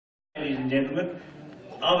Ladies and gentlemen,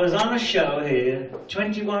 I was on a show here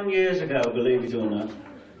 21 years ago, believe it or not,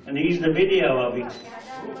 and here's the video of it.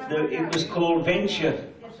 It was called Venture,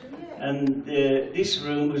 and this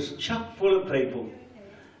room was chock full of people,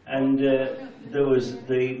 and there was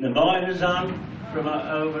the miners on from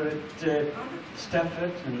over at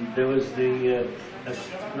Stafford, and there was the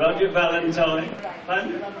Roger Valentine.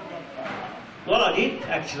 And, well, I did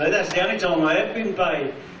actually. That's the only time I have been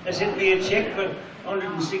paid. They sent me a cheque for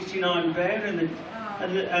 £169, and the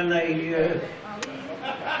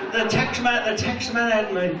taxman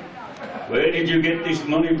had me. Where did you get this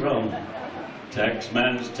money from?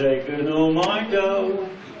 Taxman's taken all my dough,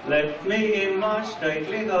 left me in my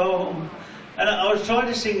stately home. And I was trying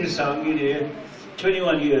to sing a song in here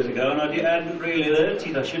 21 years ago, and I hadn't really learnt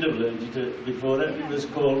it. I should have learnt it before that. It was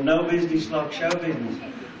called No Business Like Show Business.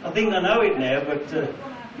 I think I know it now, but you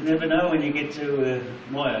never know when you get to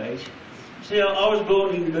my age. See, I was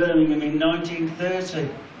born in Birmingham in 1930,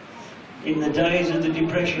 in the days of the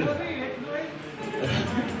Depression.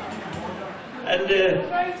 And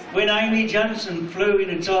when Amy Johnson flew in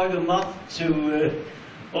a Tiger Moth to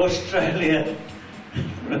Australia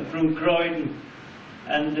from Croydon,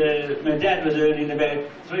 and my dad was earning about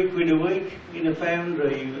 £3 a week in a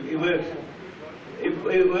foundry. He worked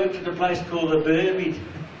at a place called the Burbid.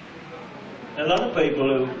 A lot of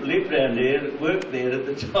people who lived around here worked there at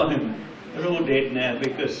the time. They're all dead now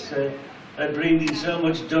because they breathed in so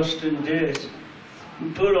much dust and dirt.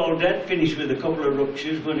 And poor old Dad finished with a couple of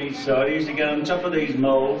ruptures when he saw. He used to get on top of these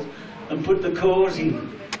moulds and put the cores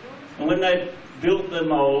in. And when they built the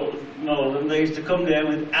mould, they used to come down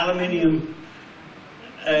with aluminium,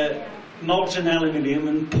 molten aluminium,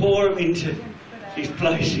 and pour them into this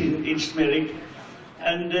place in Smerwick.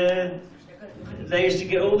 And they used to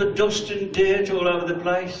get all the dust and dirt all over the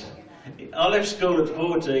place. I left school at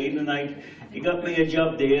 14, and he got me a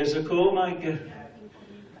job there as a core maker.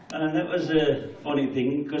 And that was a funny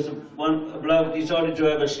thing, because a bloke decided to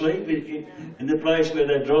have a sleep in the place where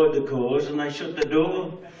they dried the cores, and they shut the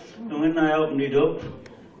door. And when they opened it up,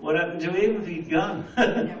 what happened to him? He'd gone.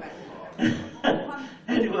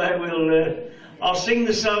 Anyway, I'll sing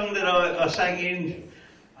the song that I sang in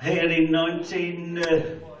here in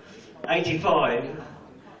 1985.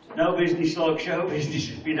 No Business Like Show Business,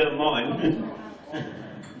 if you don't mind.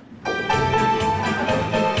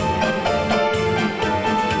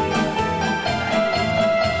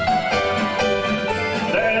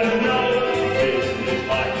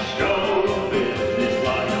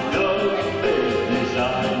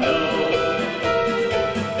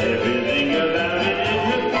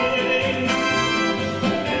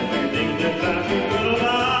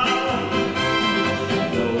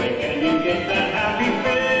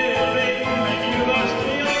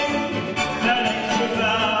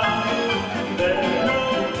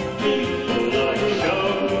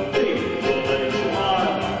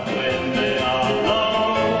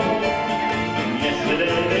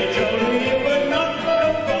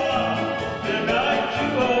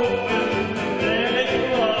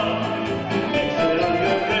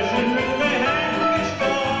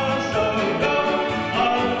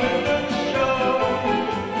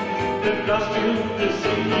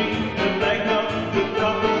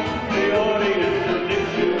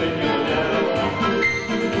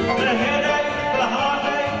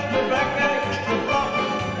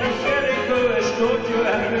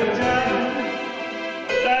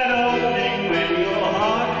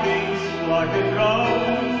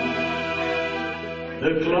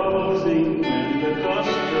 The closing and the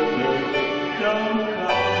customers don't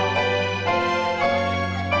come,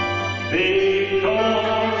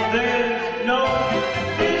 because there's no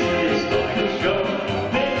business like a show,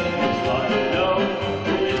 business like no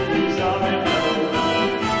business on it, no.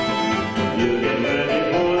 You get ready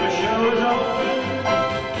for the show is open,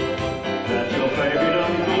 that's your favorite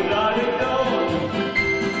Uncle Daddy going.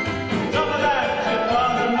 Some of that's your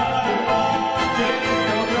father, mother, take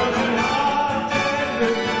your broken heart,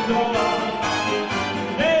 so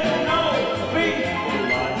there's no people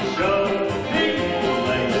like show, people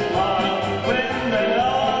they smile when they're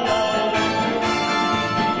all alone.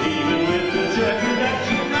 Even with the turkey that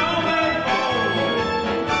you know they hold,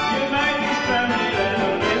 you may be stranded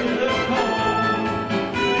out in the cold.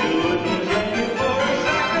 You wouldn't take it for a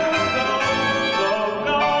sack of gold, so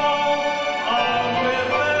go on with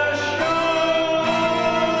the show.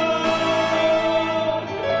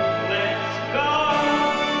 Let's go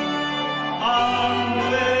on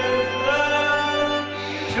with the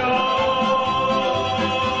show.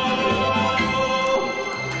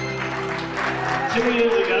 2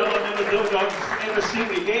 years ago, I never thought I'd ever sing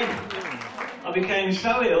again. I became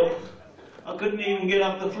so ill, I I couldn't even get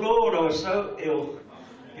up the floor, I was so ill.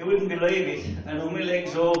 You wouldn't believe it. And all my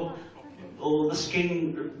legs all the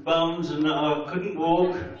skin bums, and I couldn't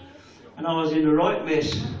walk. And I was in the right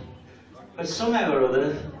mess. But somehow or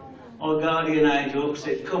other, our guardian angel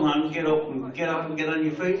said, come on, get up and get on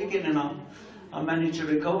your feet again. And I managed to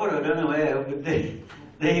recover. I don't know how, but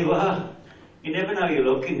there you are. You never know your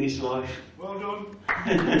luck in this life. Well done.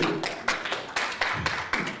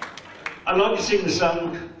 I'd like to sing the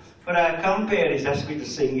song, but our compere has asked me to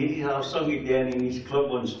sing it. I've sung it down in his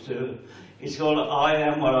club once too. It's called I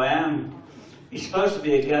Am What I Am. It's supposed to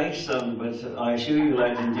be a gay song, but I assure you,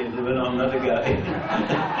 ladies and gentlemen, I'm not a gay.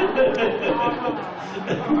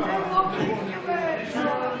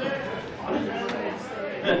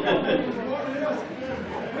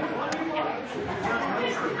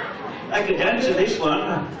 I could dance to this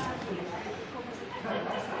one.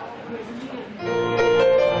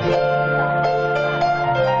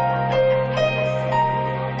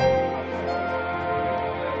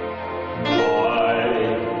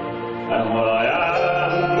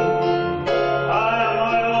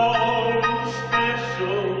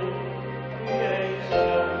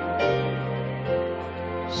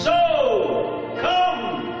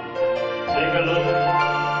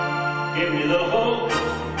 Give me the hope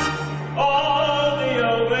of the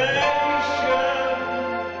ovation.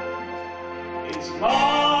 It's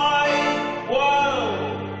my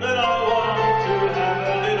world that I want to have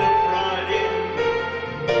a little pride in.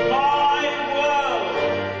 My world,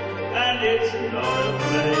 and it's not a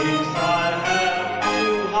place I have to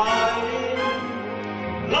hide in.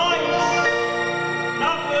 Life's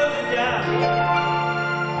not worth a damn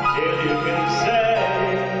till you can say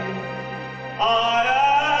I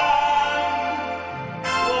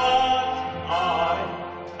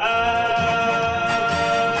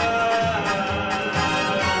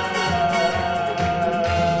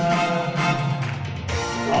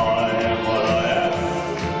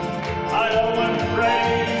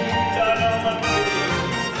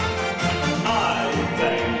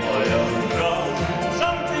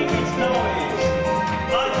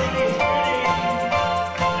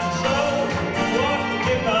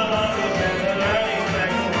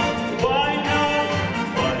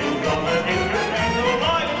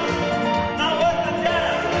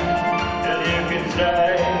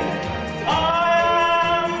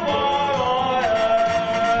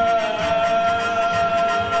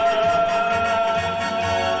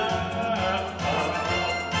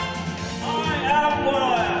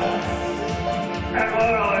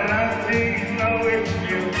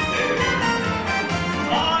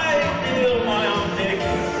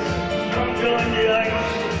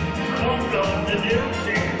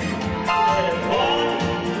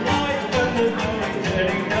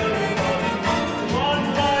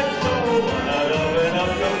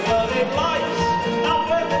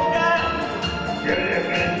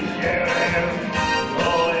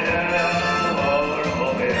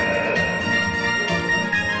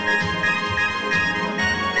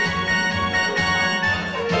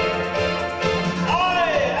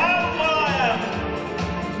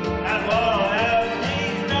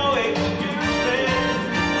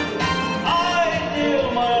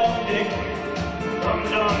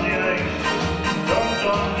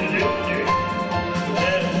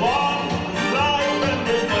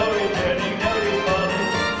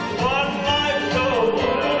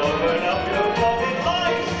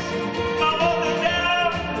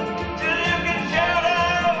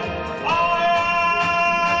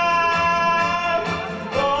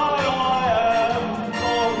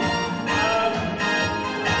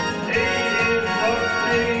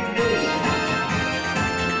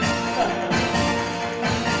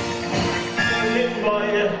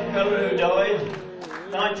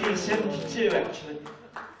actually.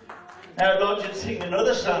 Now I'd like to sing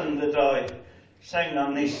another song that I sang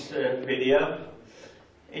on this video.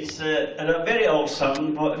 It's a very old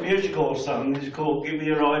song, but a musical song. It's called Give Me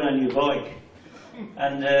a Ride on Your Bike.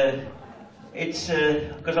 And it's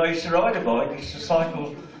because I used to ride a bike. I used to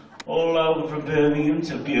cycle all over from Birmingham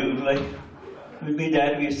to Bewdley. With my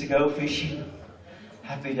dad we used to go fishing.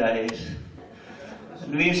 Happy days.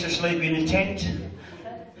 And we used to sleep in a tent.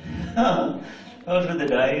 Those were the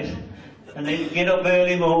days. And then get up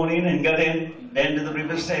early morning and go down to the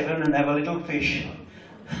River Severn and have a little fish.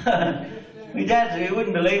 My dad, you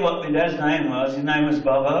wouldn't believe what my dad's name was. His name was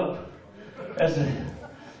Bobo.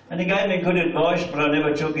 And he gave me good advice, but I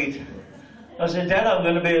never took it. I said, Dad, I'm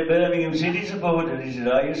going to be a Birmingham City supporter. He said,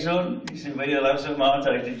 are you, son? He said, well, you'll have some heart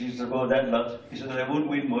attack if you support that lot. He said, they won't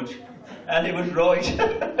win much. And he was right.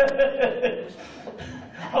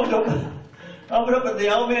 I was up at the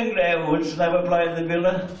Albion ground once, and they were playing the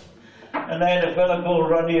Villa. and they had a fella called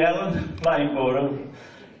Ronnie Allen playing for them.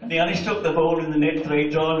 And he only stuck the ball in the net 3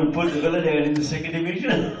 times and put the villa down in the 2nd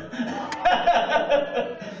division.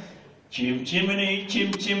 Chim chimney,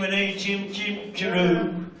 chim chimney, chim chim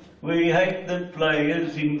chiroo. We hate the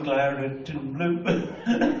players in claret and blue.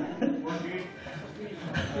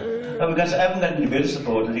 I haven't got any Villa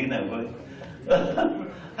supporters, you know.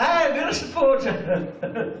 Hey, Villa supporter!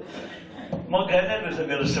 My granddad was a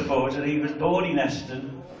Villa supporter. He was born in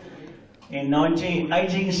Aston in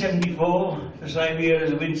 1874, the same year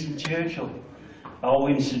as Winston Churchill. Oh,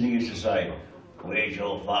 Winston used to say, "We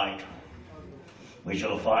shall fight. We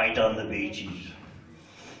shall fight on the beaches.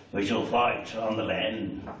 We shall fight on the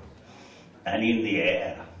land. And in the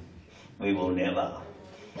air. We will never,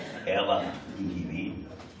 ever give in."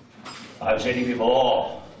 I've said it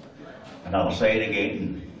before, and I'll say it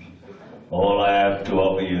again. All I have to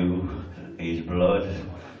offer you is blood,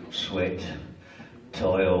 sweat,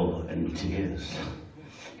 toil and tears.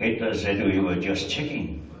 Hitler said we were just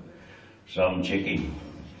chicken. Some chicken,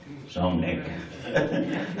 some neck.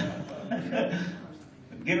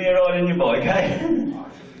 Give me a ride in your bike, eh?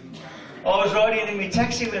 I was riding in my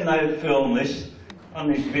taxi when they filmed this, on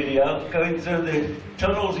this video, going through the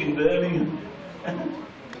tunnels in Birmingham.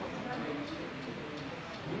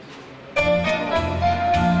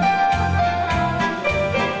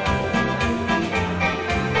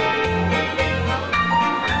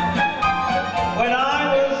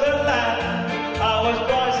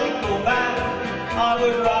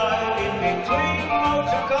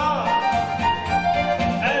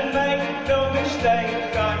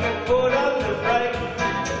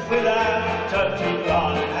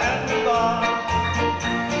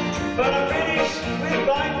 But I finished with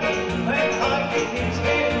biking when hiking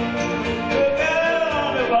instead to a girl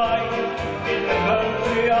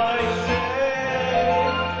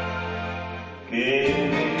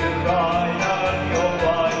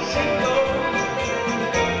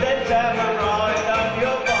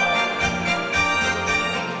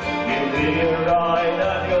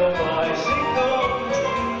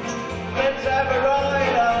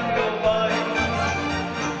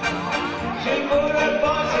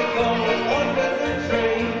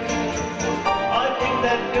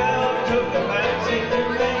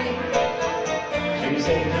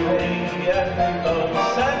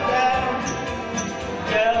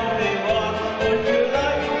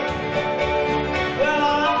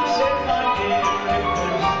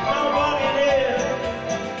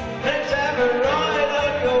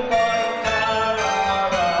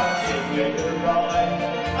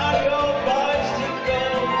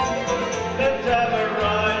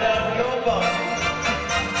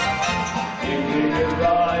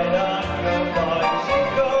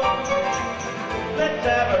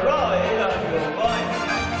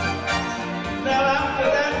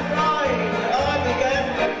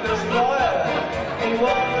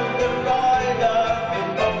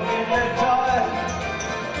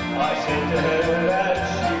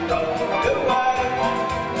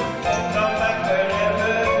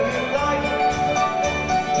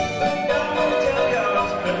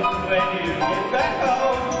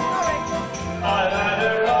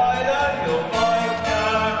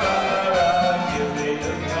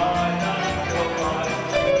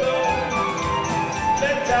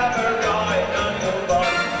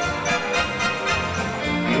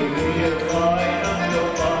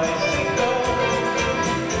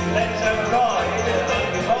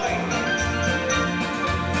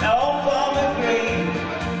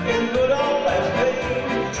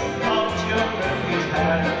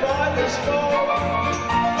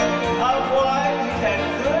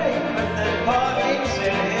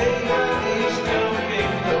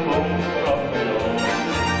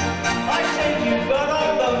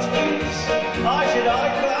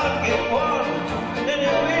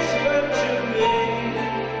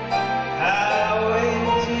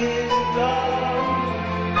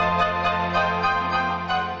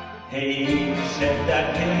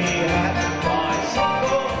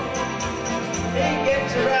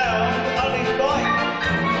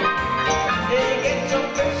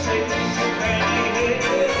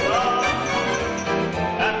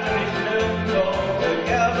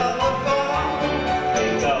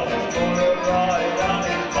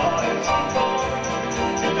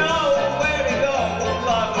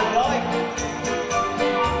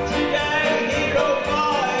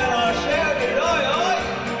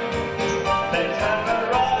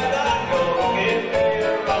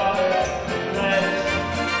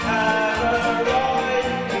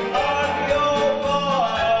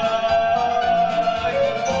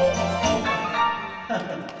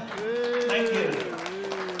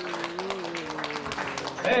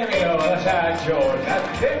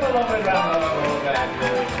Give a lovely round of applause,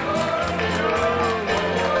 David.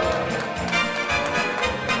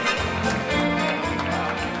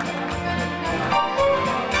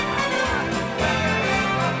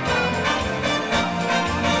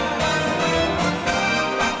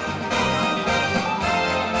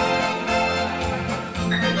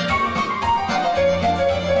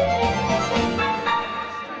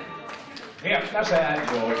 Yeah, that's how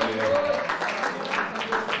George.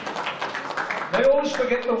 They always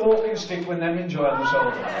forget the walking stick when they're enjoying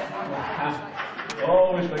themselves.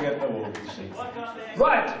 Always forget the walking stick.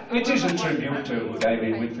 Right, it is a tribute to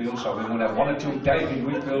David Whitfield, so we're going to have one or two David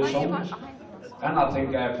Whitfield songs. And I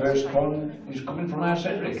think our first one is coming from our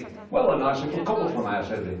Cedric. Well, a nice little couple from our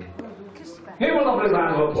Cedric. Here a lovely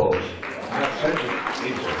round of applause. Our Cedric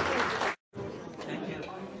is.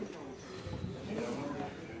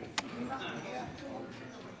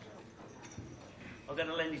 I'm going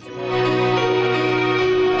to lend it to you.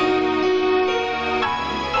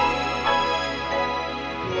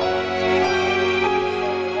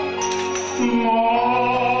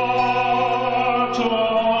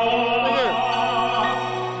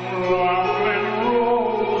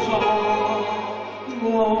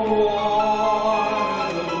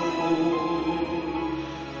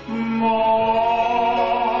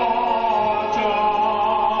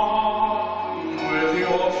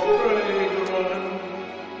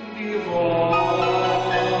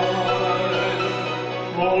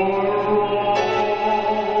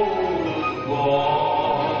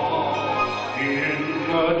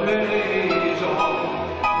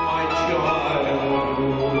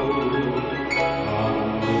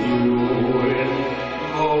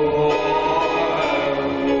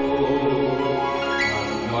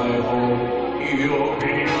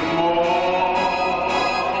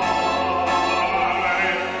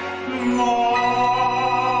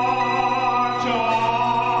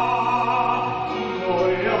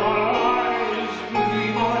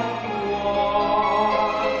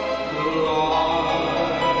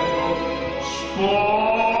 Oh